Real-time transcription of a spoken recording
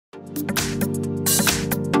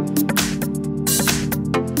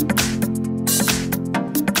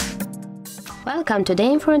Welcome,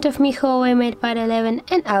 today in front of me Huawei MatePad 11,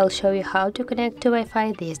 and I'll show you how to connect to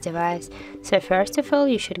Wi-Fi this device. So first of all,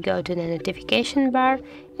 you should go to the notification bar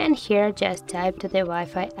and here just type to the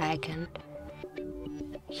Wi-Fi icon.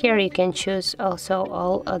 Here you can choose also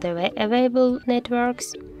all other available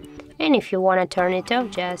networks, and if you want to turn it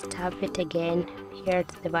off, just tap it again here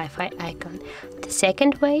to the Wi-Fi icon. The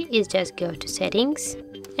second way is just go to settings,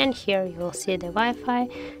 and here you will see the Wi-Fi.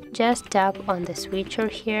 Just tap on the switcher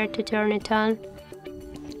here to turn it on,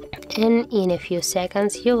 and in a few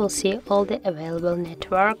seconds you will see all the available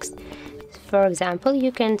networks. For example,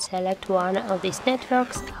 you can select one of these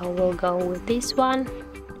networks. I will go with this one,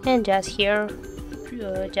 and just here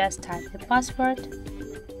just type the password.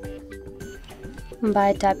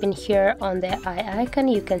 By tapping here on the eye icon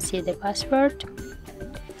you can see the password.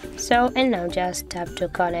 So, and now just tap to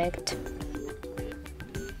connect.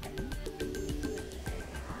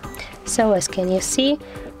 So as can you see,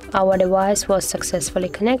 our device was successfully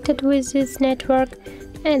connected with this network,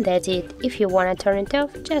 and that's it. If you want to turn it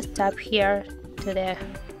off, just tap here to the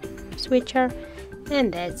switcher,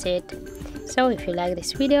 and that's it. So if you like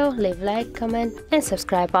this video, leave like, comment and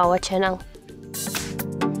subscribe our channel.